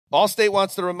Allstate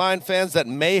wants to remind fans that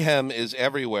mayhem is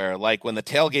everywhere, like when the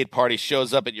tailgate party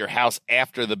shows up at your house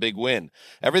after the big win.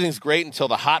 Everything's great until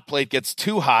the hot plate gets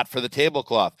too hot for the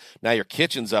tablecloth. Now your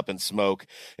kitchen's up in smoke.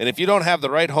 And if you don't have the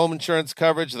right home insurance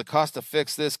coverage, the cost to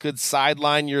fix this could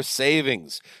sideline your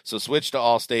savings. So switch to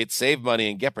Allstate, save money,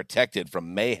 and get protected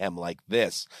from mayhem like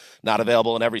this. Not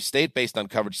available in every state based on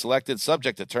coverage selected,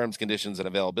 subject to terms, conditions, and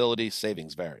availability.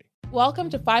 Savings vary. Welcome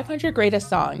to 500 Greatest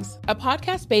Songs, a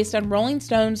podcast based on Rolling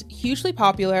Stone's hugely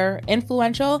popular,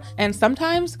 influential, and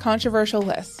sometimes controversial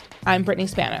list. I'm Brittany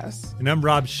Spanos. And I'm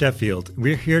Rob Sheffield.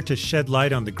 We're here to shed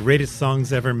light on the greatest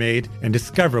songs ever made and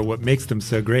discover what makes them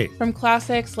so great. From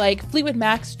classics like Fleetwood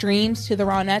Mac's Dreams to the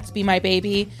Ronettes' Be My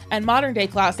Baby, and modern-day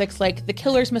classics like The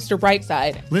Killers' Mr.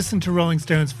 Brightside. Listen to Rolling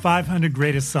Stone's 500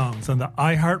 Greatest Songs on the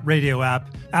iHeartRadio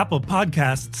app, Apple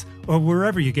Podcasts, or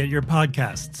wherever you get your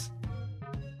podcasts.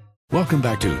 Welcome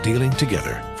back to Dealing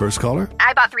Together. First caller?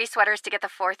 I bought 3 sweaters to get the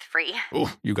 4th free.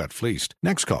 Oh, you got fleeced.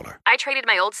 Next caller? I traded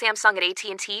my old Samsung at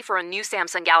AT&T for a new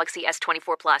Samsung Galaxy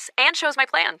S24 Plus and chose my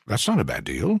plan. That's not a bad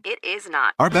deal. It is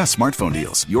not. Our best smartphone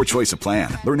deals. Your choice of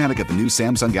plan. Learn how to get the new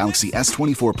Samsung Galaxy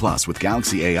S24 Plus with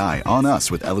Galaxy AI on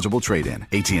us with eligible trade-in.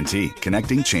 AT&T.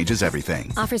 Connecting changes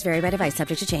everything. Offers vary by device.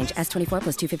 Subject to change. S24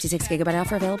 plus 256 gigabyte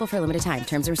offer available for a limited time.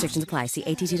 Terms and restrictions apply. See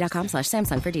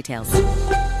att.com/Samsung for details.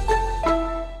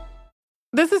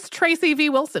 This is Tracy V.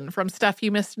 Wilson from Stuff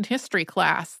You Missed in History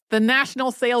class. The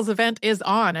national sales event is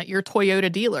on at your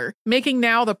Toyota dealer, making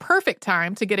now the perfect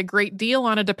time to get a great deal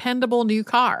on a dependable new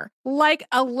car. Like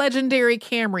a legendary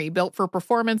Camry built for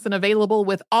performance and available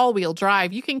with all-wheel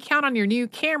drive, you can count on your new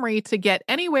Camry to get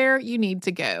anywhere you need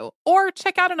to go. Or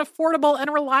check out an affordable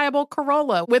and reliable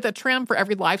Corolla with a trim for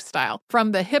every lifestyle.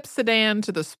 From the hip sedan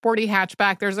to the sporty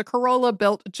hatchback, there's a Corolla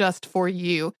built just for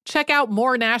you. Check out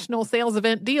more national sales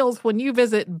event deals when you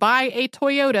visit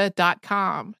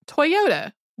buyatoyota.com.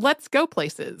 Toyota, let's go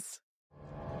places.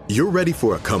 You're ready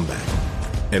for a comeback.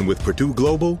 And with Purdue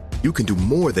Global, you can do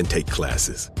more than take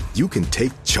classes. You can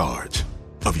take charge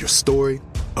of your story,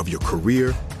 of your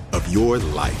career, of your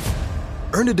life.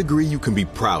 Earn a degree you can be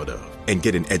proud of and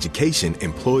get an education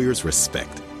employers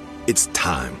respect. It's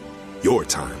time, your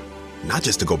time, not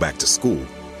just to go back to school,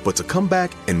 but to come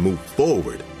back and move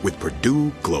forward with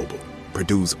Purdue Global,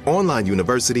 Purdue's online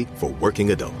university for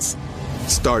working adults.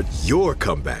 Start your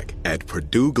comeback at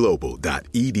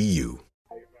purdueglobal.edu.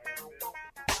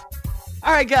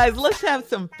 All right, guys, let's have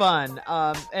some fun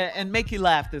and make you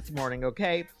laugh this morning,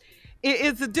 okay?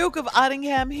 Is the Duke of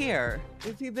Ottingham here?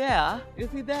 Is he there? Is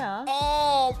he there?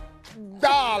 Oh,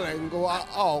 darling,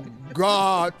 oh,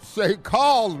 God, say,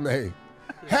 call me.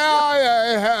 Here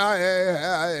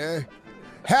I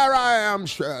am,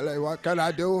 Shirley. What can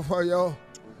I do for you?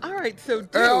 All right, so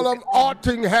Duke, Earl of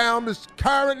Ottingham is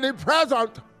currently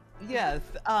present. Yes,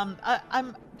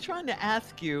 I'm trying to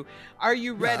ask you, are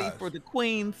you ready for the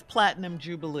Queen's Platinum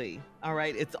Jubilee? All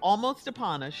right, it's almost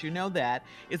upon us, you know that.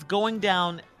 It's going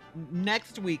down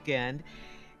next weekend.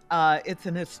 It's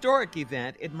an historic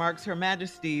event. It marks Her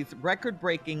Majesty's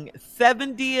record-breaking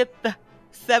 70th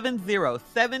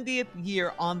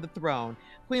year on the throne.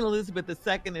 Queen Elizabeth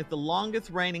II is the longest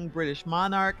reigning British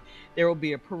monarch. There will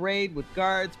be a parade with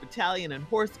guards, battalion, and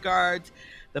horse guards.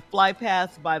 The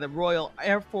flypast by the Royal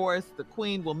Air Force. The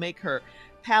Queen will make her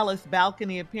palace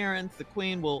balcony appearance. The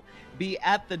Queen will be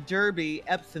at the Derby,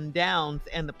 Epsom Downs,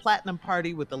 and the Platinum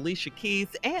Party with Alicia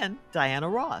Keys and Diana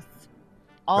Ross.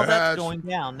 That's going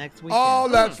down next weekend. Oh,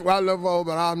 that's wonderful,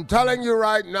 but I'm telling you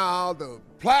right now, the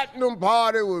Platinum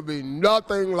Party will be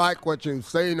nothing like what you've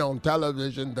seen on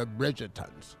television, the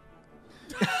Bridgertons.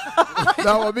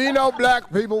 There will be no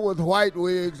black people with white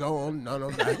wigs on, none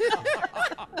of that.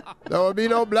 There will be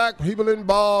no black people in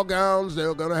ball gowns.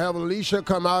 They're going to have Alicia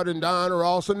come out and Diana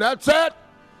Ross, and that's it.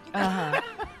 There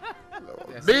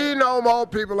will be no more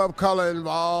people of color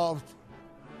involved.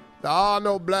 There are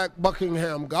no black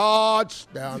Buckingham guards.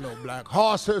 There are no black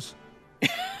horses.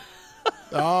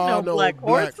 There are no black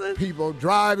people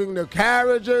driving the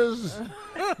carriages.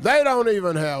 They don't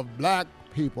even have black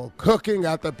people cooking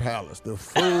at the palace. The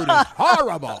food is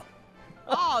horrible.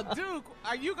 Oh, Duke,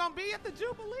 are you going to be at the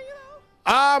Jubilee, though?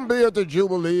 I'll be at the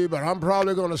Jubilee, but I'm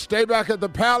probably going to stay back at the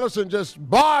palace and just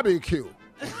barbecue.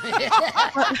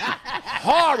 Horrible.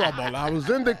 I was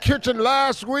in the kitchen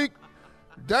last week.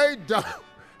 They don't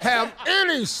have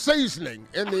any seasoning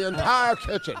in the entire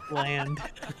kitchen. Bland.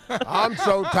 I'm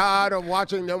so tired of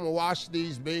watching them wash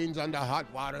these beans under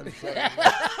hot water. And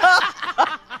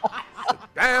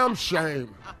damn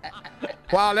shame.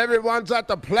 While everyone's at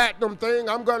the platinum thing,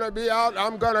 I'm going to be out.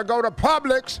 I'm going to go to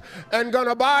Publix and going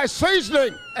to buy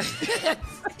seasoning.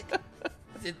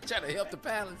 Trying to help the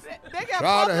palace. They got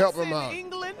Try to help Publix him in out.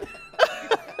 England.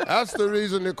 That's the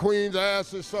reason the queen's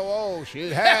ass is so old. She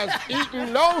has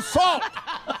eaten no salt.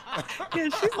 Yeah,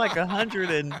 she's like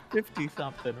 150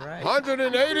 something, right?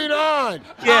 189.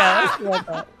 Yeah, that's what I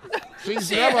thought.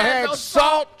 She's never had no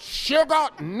salt, sugar,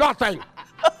 nothing.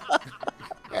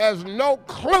 Has no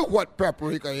clue what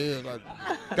paprika is. The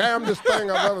damnedest thing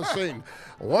I've ever seen.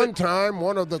 One time,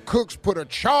 one of the cooks put a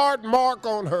charred mark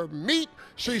on her meat.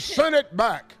 She sent it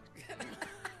back.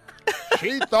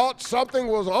 She thought something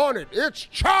was on it. It's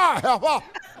char.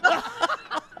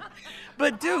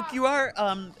 But Duke, you are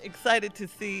excited to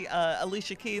see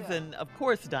Alicia Keys and, of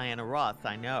course, Diana Ross,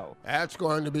 I know. That's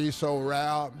going to be so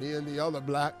rare. Me and the other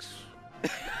blacks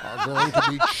are going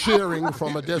to be cheering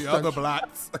from a distance. The other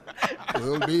blacks.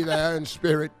 We'll be there in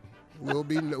spirit. We'll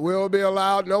be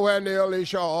allowed nowhere near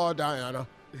Alicia or Diana.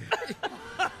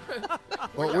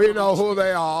 But we know who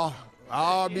they are.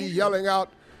 I'll be yelling out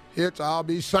hits. I'll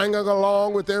be singing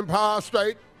along with Empire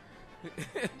State.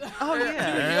 Oh,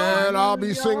 yeah. And I'll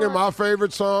be singing my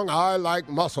favorite song, I Like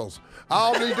Muscles.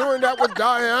 I'll be doing that with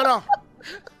Diana.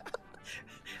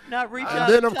 Not reach out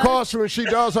And then, of touch. course, when she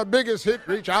does her biggest hit,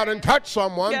 Reach Out and Touch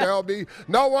Someone, there'll be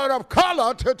no one of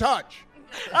color to touch.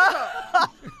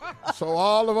 So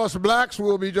all of us blacks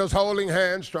will be just holding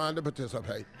hands trying to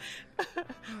participate.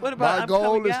 What about My I'm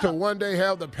goal Coming is to Out? one day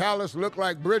have the palace look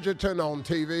like Bridgerton on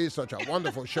TV. Such a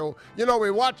wonderful show. You know,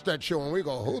 we watch that show and we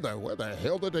go, where the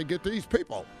hell did they get these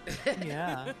people?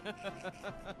 Yeah.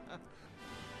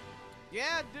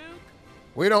 Yeah, Duke.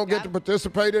 We don't get to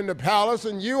participate in the palace,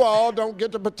 and you all don't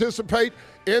get to participate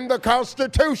in the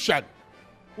Constitution.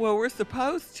 Well, we're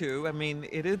supposed to. I mean,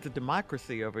 it is a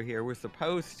democracy over here. We're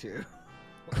supposed to.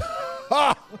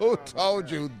 Who told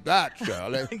you that,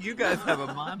 Shirley? You guys have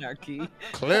a monarchy.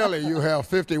 Clearly, you have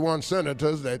 51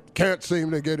 senators that can't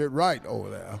seem to get it right over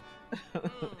there.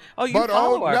 Oh, you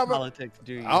follow our politics,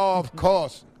 do you? Oh, of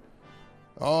course.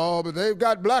 Oh, but they've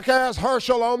got black-ass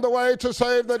Herschel on the way to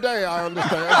save the day, I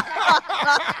understand.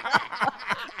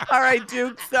 All right,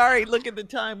 Duke, sorry. Look at the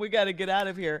time. We got to get out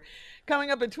of here.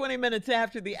 Coming up in 20 minutes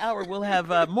after the hour, we'll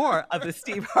have more of the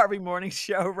Steve Harvey Morning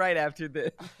Show right after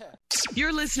this.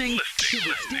 You're listening to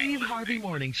the Steve Harvey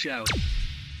Morning Show.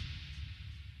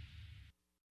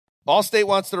 Allstate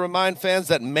wants to remind fans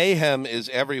that mayhem is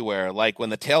everywhere, like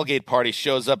when the tailgate party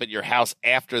shows up at your house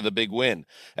after the big win.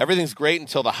 Everything's great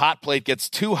until the hot plate gets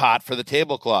too hot for the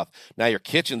tablecloth. Now your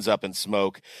kitchen's up in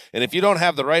smoke. And if you don't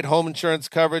have the right home insurance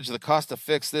coverage, the cost to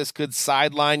fix this could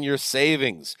sideline your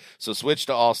savings. So switch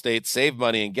to Allstate, save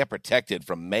money, and get protected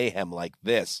from mayhem like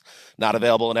this. Not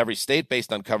available in every state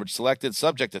based on coverage selected,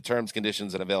 subject to terms,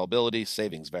 conditions, and availability.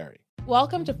 Savings vary.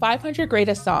 Welcome to 500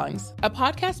 Greatest Songs, a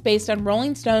podcast based on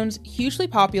Rolling Stone's hugely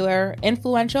popular,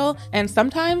 influential, and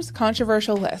sometimes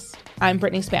controversial list. I'm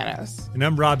Brittany Spanos. And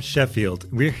I'm Rob Sheffield.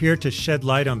 We're here to shed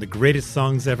light on the greatest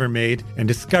songs ever made and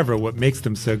discover what makes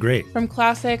them so great. From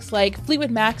classics like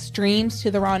Fleetwood Mac's Dreams to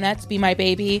the Ronettes' Be My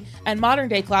Baby, and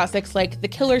modern-day classics like The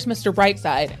Killers' Mr.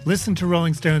 Brightside. Listen to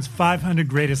Rolling Stone's 500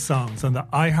 Greatest Songs on the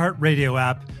iHeartRadio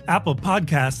app, Apple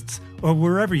Podcasts, or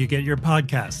wherever you get your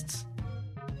podcasts.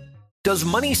 Does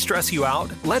money stress you out?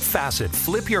 Let Facet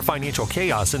flip your financial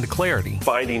chaos into clarity.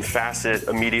 Finding Facet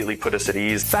immediately put us at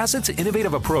ease. Facet's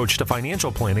innovative approach to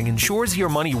financial planning ensures your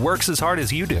money works as hard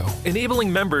as you do,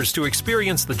 enabling members to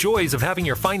experience the joys of having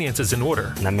your finances in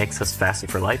order. And that makes us Facet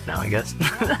for life now, I guess.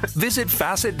 Visit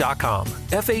Facet.com,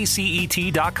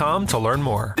 FACET.com to learn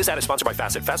more. This ad is sponsored by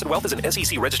Facet. Facet Wealth is an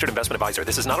SEC registered investment advisor.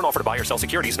 This is not an offer to buy or sell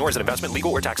securities, nor is it investment,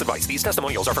 legal, or tax advice. These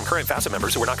testimonials are from current Facet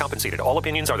members who are not compensated. All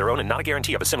opinions are their own and not a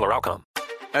guarantee of a similar outcome.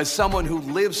 As someone who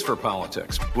lives for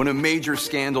politics, when a major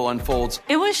scandal unfolds,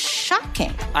 it was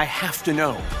shocking. I have to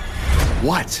know,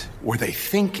 what were they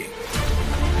thinking?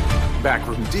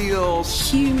 Backroom deals,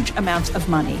 huge amounts of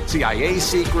money, CIA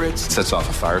secrets, sets off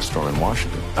a firestorm in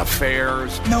Washington,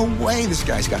 affairs. No way this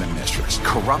guy's got a mistress.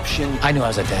 Corruption. I knew I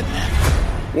was a dead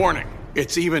man. Warning,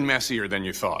 it's even messier than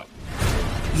you thought.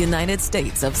 United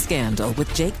States of Scandal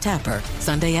with Jake Tapper,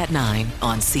 Sunday at 9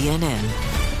 on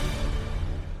CNN.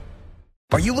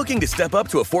 Are you looking to step up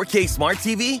to a 4K smart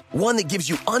TV? One that gives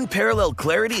you unparalleled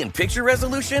clarity and picture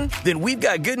resolution? Then we've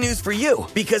got good news for you,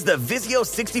 because the Vizio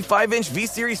 65-inch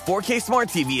V-Series 4K smart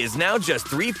TV is now just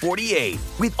 $348.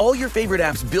 With all your favorite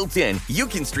apps built in, you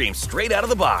can stream straight out of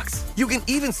the box. You can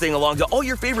even sing along to all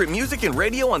your favorite music and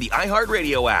radio on the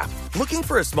iHeartRadio app. Looking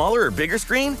for a smaller or bigger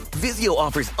screen? Vizio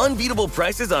offers unbeatable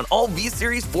prices on all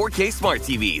V-Series 4K smart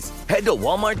TVs. Head to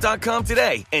Walmart.com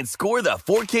today and score the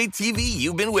 4K TV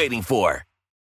you've been waiting for.